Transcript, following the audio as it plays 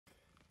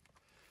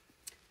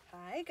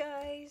Hi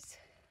guys.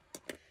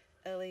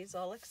 Ellie's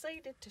all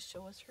excited to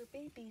show us her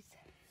babies.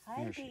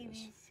 Hi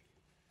babies.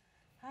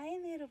 Hi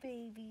little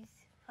babies.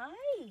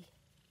 Hi.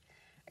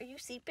 Are you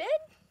sleeping?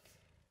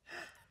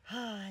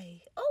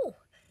 Hi. Oh,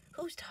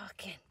 who's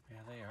talking?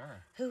 Yeah, they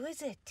are. Who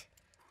is it?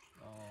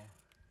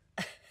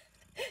 Oh.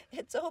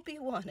 It's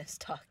Obi-Wan is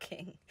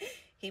talking.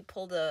 He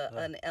pulled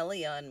an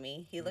Ellie on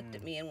me. He looked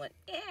at me and went,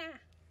 yeah.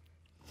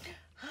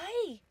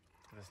 Hi.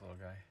 This little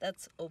guy.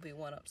 That's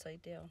Obi-Wan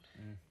upside down.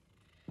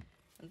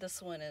 And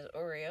this one is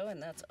Oreo,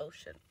 and that's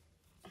Ocean.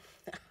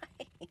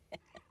 Hi.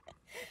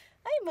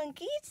 Hi,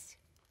 monkeys.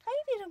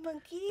 Hi, little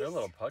monkeys. They're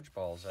little pudge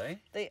balls, eh?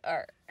 They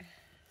are.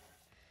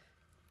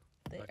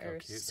 They Look how are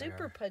cute super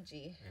they are.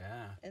 pudgy.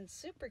 Yeah. And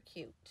super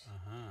cute.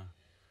 Uh-huh.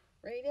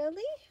 Right,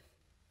 Ellie?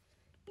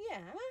 Yeah,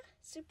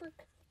 super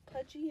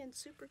pudgy and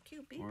super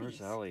cute babies.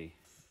 Where's Ellie?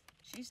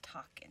 She's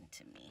talking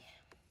to me.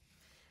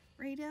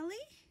 Right,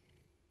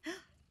 Ellie?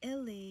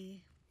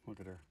 Ellie. Look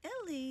at her.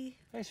 Ellie.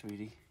 Hey,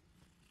 sweetie.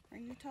 Are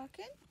you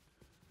talking?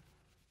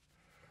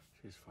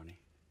 She's funny.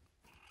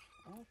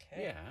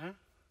 Okay. Yeah.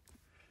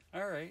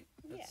 All right.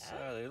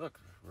 Yeah. They look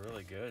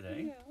really good,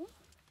 eh? Yeah.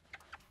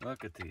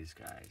 Look at these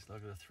guys. Look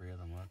at the three of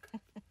them. Look.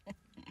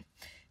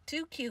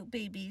 Two cute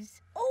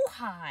babies. Oh,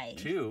 hi.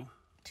 Two.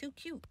 Too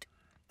cute.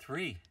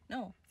 Three.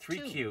 No. Three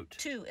two. cute.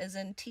 Two as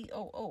in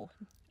T-O-O.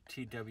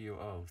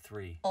 TWO.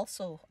 Three.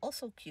 Also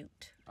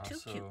cute. Too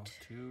Also, cute.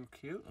 too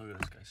cute. Look at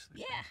this guy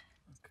sleeping. Yeah.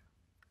 Look.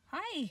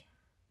 Hi.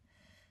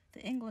 The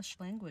English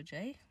language,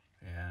 eh?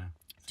 Yeah.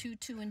 Two,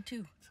 and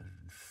two. It's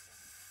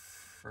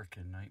a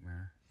freaking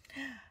nightmare.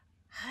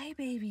 Hi,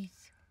 babies.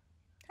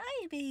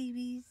 Hi,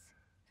 babies.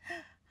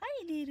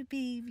 Hi, little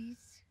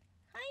babies.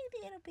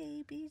 Hi, little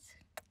babies.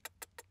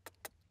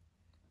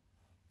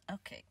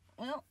 Okay,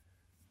 well,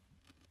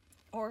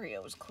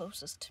 Oreo's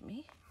closest to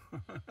me.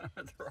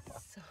 They're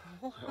all... So,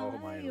 Oh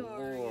my hi,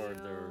 Lord,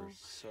 Oreo. they're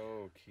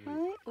so cute.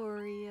 Hi,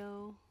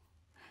 Oreo.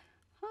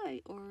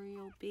 Hi,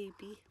 Oreo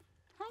baby.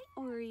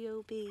 Hi,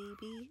 Oreo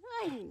baby.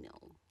 I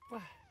know.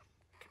 What?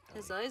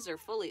 His eyes are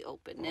fully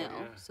open now,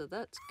 yeah. so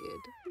that's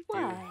good.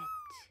 What?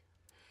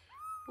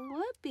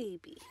 What,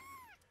 baby?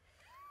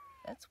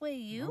 That's way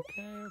you.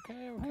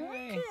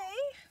 Okay.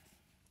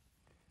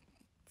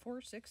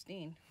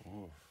 416.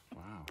 Oh,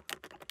 wow.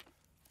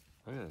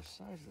 Look at the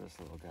size of this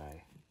little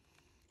guy.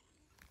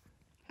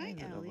 Hi, Hey,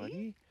 little Ellie.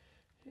 buddy.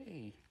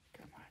 Hey,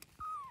 come on.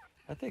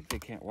 I think they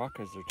can't walk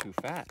because they're too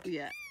fat.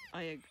 Yeah,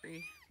 I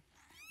agree.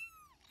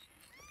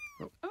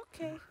 Oh.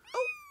 Okay.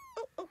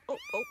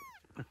 Oh.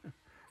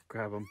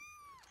 Grab them.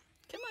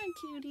 Come on,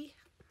 cutie.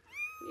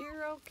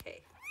 You're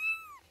okay.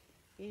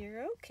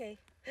 You're okay.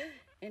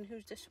 And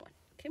who's this one?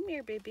 Come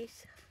here,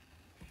 babies.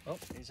 Oh,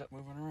 he's up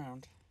moving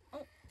around.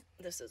 Oh,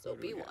 this is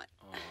What do we Obi-Wan.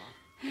 got?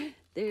 Aw.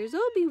 There's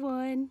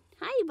Obi-Wan.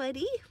 Hi,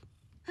 buddy.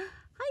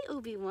 Hi,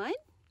 Obi-Wan.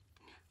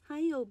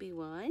 Hi,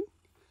 Obi-Wan.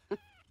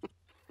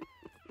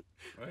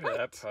 Look at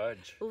that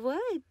pudge.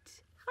 What?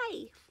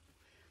 Hi.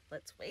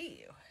 Let's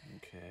weigh you.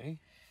 Okay.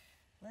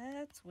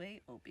 Let's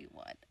weigh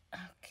Obi-Wan.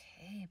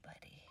 Okay,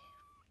 buddy.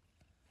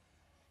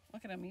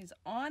 Look at him. He's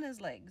on his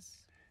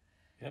legs.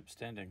 Yep,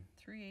 standing.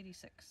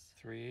 386.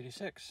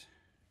 386.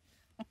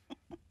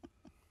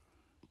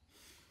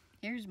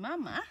 Here's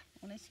Mama.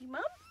 Want to see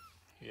Mom?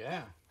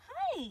 Yeah.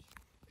 Hi.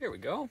 Here we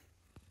go.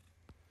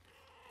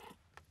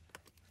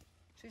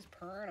 She's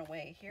purring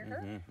away. Hear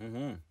her?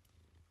 Mm-hmm.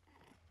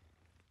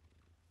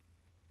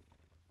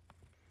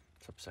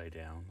 It's upside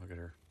down. Look at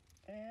her.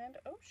 And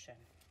Ocean.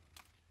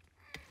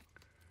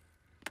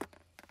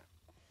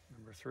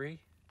 Number 3.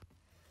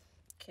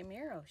 Come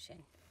here, Ocean.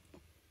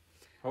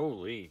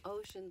 Holy.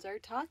 Ocean's our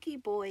talkie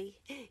boy.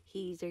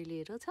 He's our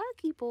little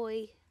talkie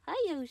boy.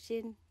 Hi,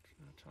 Ocean.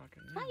 Not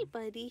talking Hi, now.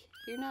 buddy.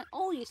 You're not.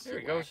 Oh, you see. There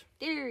he goes.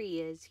 There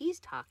he is. He's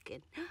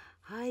talking.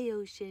 Hi,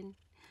 Ocean.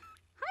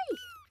 Hi.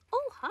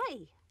 Oh, hi.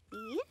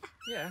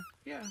 Yeah.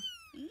 Yeah.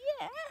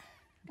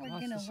 We're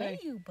Lots gonna to weigh say.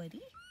 you,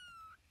 buddy.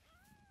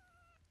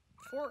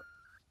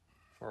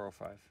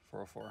 405.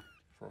 404.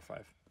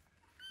 405.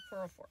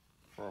 404.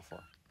 404.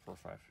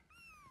 45.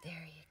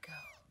 There you go.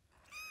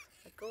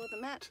 Let go of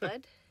the mat,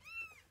 bud.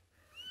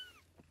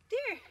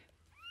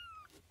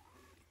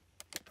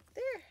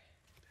 There.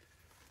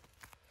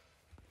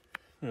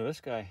 Look at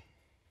this guy.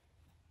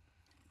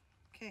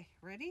 Okay,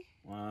 ready?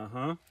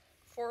 Uh-huh.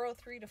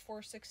 403 to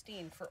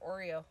 416 for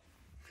Oreo.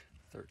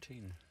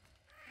 13.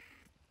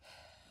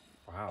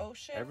 Wow.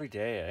 Ocean. Every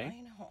day, eh?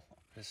 I know.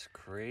 That's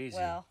crazy.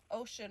 Well,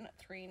 Ocean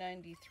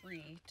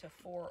 393 to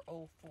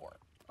 404.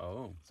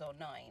 Oh. So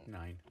 9.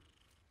 9.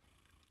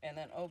 And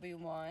then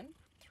Obi-Wan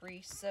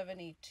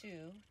 372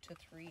 to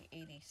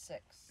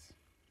 386.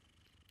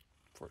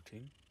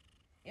 14.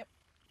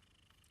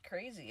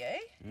 Crazy, eh?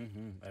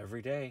 Mm-hmm.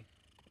 Every day.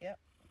 Yep.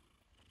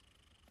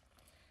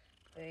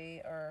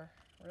 They are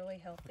really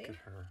healthy. Look at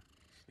her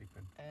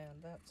sleeping.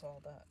 And that's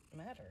all that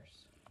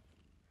matters.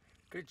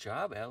 Good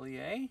job, Ellie,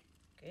 eh?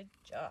 Good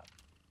job.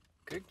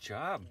 Good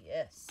job.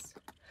 Yes.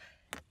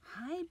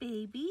 Hi,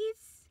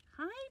 babies.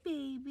 Hi,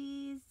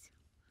 babies.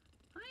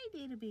 Hi,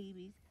 little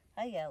babies.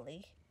 Hi,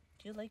 Ellie.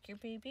 Do you like your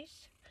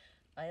babies?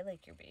 I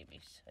like your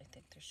babies. I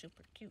think they're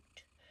super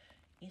cute.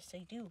 Yes,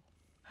 I do.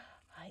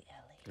 Hi,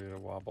 Ellie. Look at a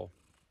wobble.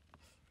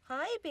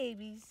 Hi,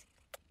 babies.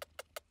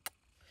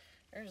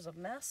 There's a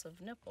massive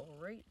nipple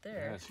right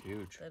there. Yeah, it's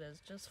huge. That is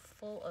just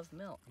full of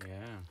milk.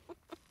 Yeah.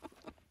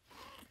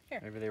 Here.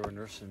 Maybe they were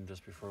nursing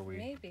just before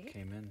we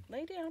came in.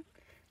 Lay down.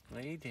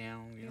 Lay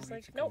down. You He's don't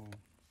like, need to nope.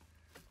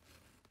 go.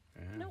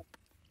 Yeah. Nope.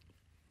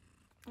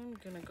 I'm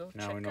gonna go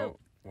Now check we know out.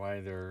 why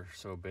they're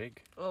so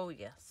big. Oh,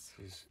 yes.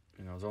 She's,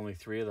 there's only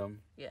 3 of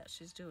them. Yeah,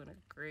 she's doing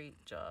a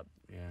great job.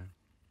 Yeah.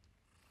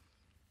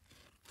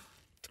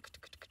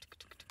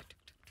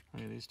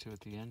 Look at these 2 at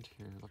the end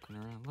here looking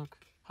around. Look.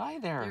 Hi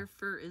there. Their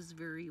fur is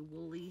very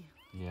woolly.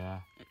 Yeah.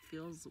 It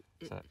feels,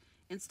 That,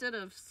 instead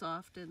of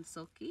soft and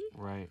silky,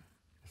 right.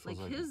 like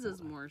his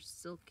is more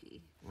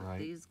silky. Right.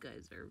 These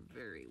guys are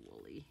very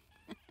woolly.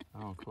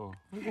 Oh, cool.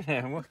 Look at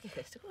him. Look at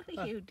this. What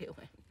are you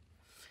doing?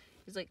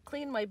 He's like,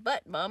 clean my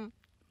butt, Mom.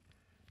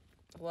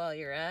 While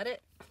you're at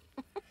it.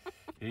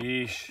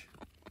 Yeesh.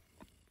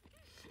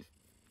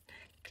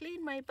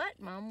 Clean my butt,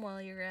 Mom, while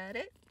you're at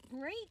it.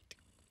 Right?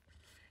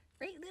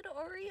 Right, little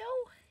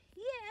Oreo?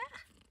 Yeah.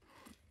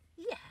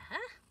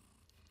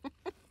 Yeah.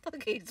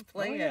 Look, he's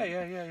playing. Oh,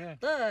 yeah.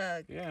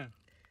 Look. Yeah.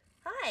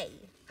 Hi.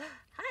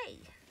 Hi.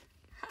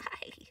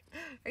 Hi.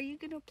 Are you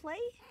going to play?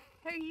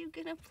 Are you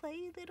going to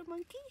play, little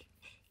monkey?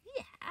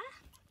 Yeah.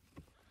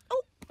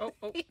 Oh.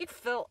 Oh. He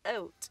fell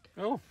out.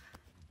 Oh.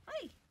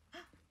 Hi.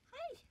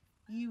 Hi.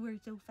 You are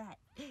so fat.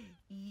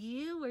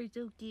 You are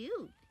so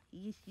cute.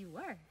 Yes, you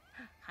are.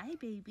 Hi,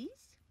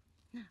 babies.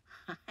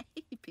 Hi,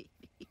 babies.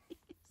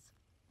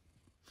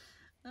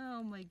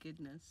 Oh, my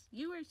goodness.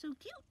 You are so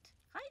cute.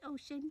 Hi,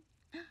 Ocean.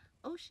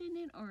 Ocean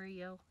and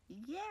Oreo.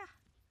 Yeah.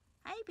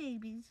 Hi,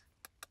 babies.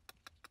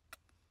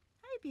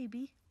 Hi,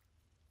 baby.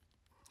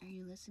 Are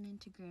you listening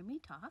to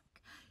Grammy talk?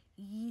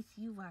 Yes,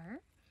 you are.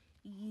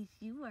 Yes,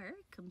 you are.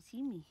 Come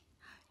see me.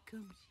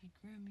 Come see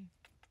Grammy.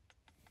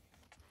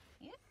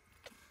 Yeah.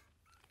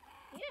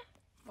 Yeah.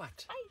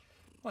 What? Hi.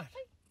 What?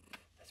 Hi.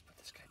 Let's put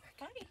this guy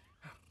back. Hi.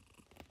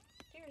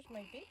 There's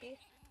my baby.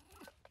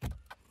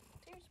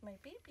 There's my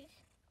baby.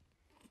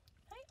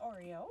 Hi,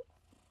 Oreo.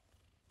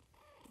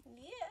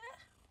 Yeah.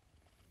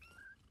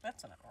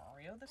 That's not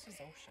Oreo. This is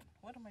Ocean.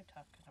 What am I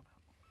talking about?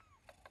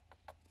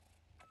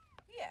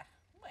 Yeah.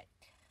 What?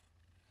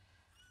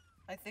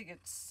 I think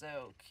it's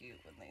so cute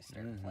when they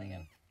start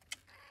playing.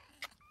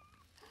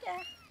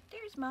 Yeah.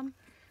 There's Mom.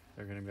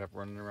 They're going to be up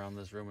running around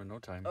this room in no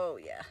time. Oh,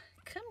 yeah.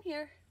 Come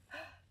here.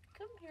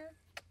 Come here.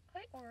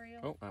 Hi,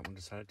 Oreo. Oh, that one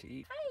decided to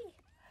eat. Hi.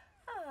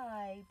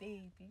 Hi,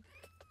 baby.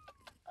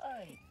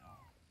 I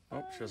know.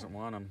 Oh, she doesn't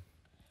want him.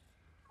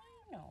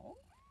 I know.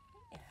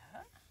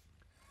 Yeah.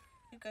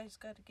 You guys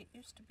got to get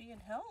used to being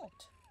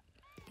held.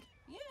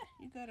 Yeah,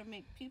 you got to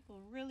make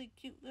people really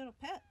cute little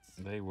pets.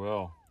 They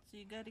will. So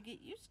you got to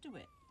get used to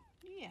it.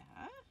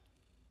 Yeah.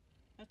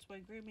 That's why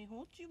Grammy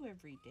holds you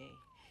every day.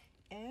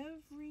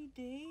 Every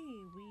day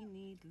we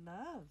need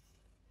love.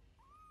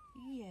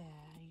 Yeah,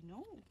 I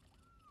know.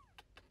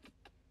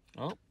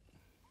 Oh,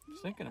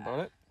 he's thinking about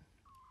it.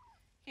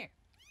 Here.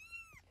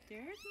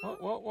 There's Mom.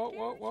 Whoa.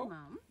 There's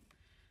Mom.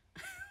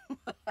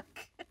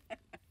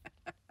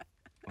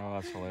 Oh,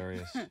 that's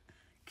hilarious.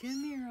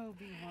 Come here,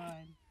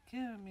 Obi-Wan.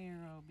 Come here,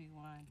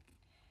 Obi-Wan.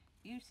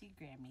 You see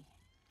Grammy.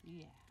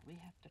 Yeah, we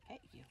have to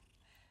pet you.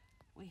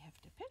 We have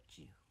to pet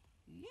you.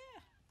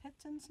 Yeah,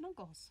 pets and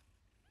snuggles.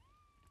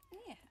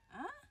 Yeah,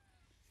 huh?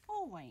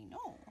 Oh, I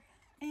know.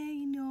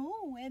 I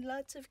know, and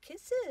lots of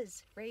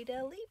kisses. Right,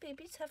 Ellie?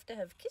 Babies have to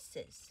have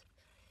kisses.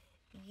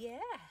 Yeah.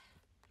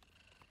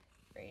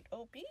 Right,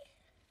 Opie?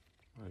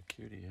 What a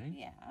cutie, eh?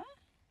 Yeah.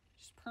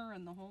 She's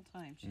purring the whole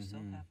time. She's so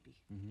happy.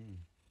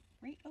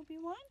 Right,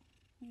 Obi-Wan?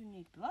 You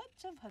need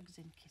lots of hugs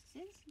and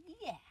kisses.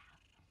 Yeah.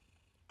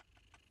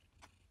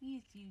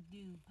 Yes, you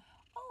do.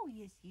 Oh,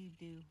 yes, you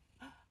do.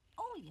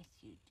 Oh, yes,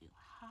 you do.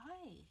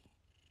 Hi.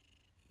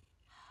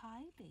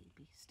 Hi,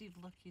 baby. Steve,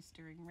 look, he's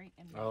staring right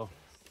in my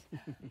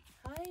face.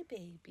 Hi,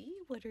 baby.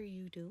 What are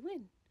you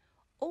doing?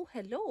 Oh,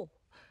 hello.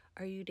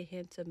 Are you the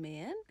handsome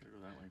man? Go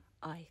that way.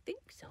 I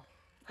think so.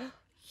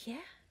 Yeah.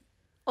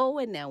 Oh,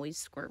 and now he's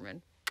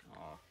squirming.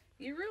 Aw.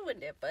 You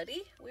ruined it,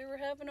 buddy. We were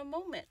having a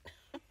moment.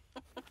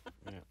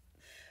 Yeah.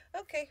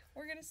 Okay,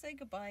 we're going to say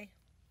goodbye.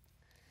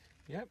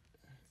 Yep.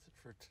 That's it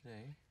for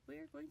today.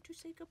 We're going to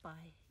say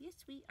goodbye.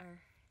 Yes, we are.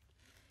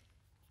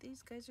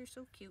 These guys are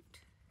so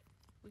cute.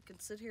 We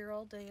could sit here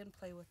all day and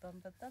play with them,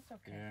 but that's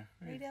okay. Yeah.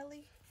 Right,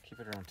 Ellie? Keep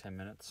it around 10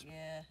 minutes.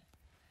 Yeah.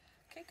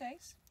 Okay,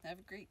 guys. Have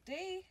a great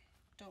day.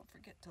 Don't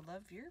forget to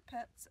love your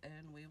pets,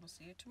 and we will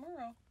see you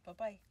tomorrow.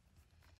 Bye-bye.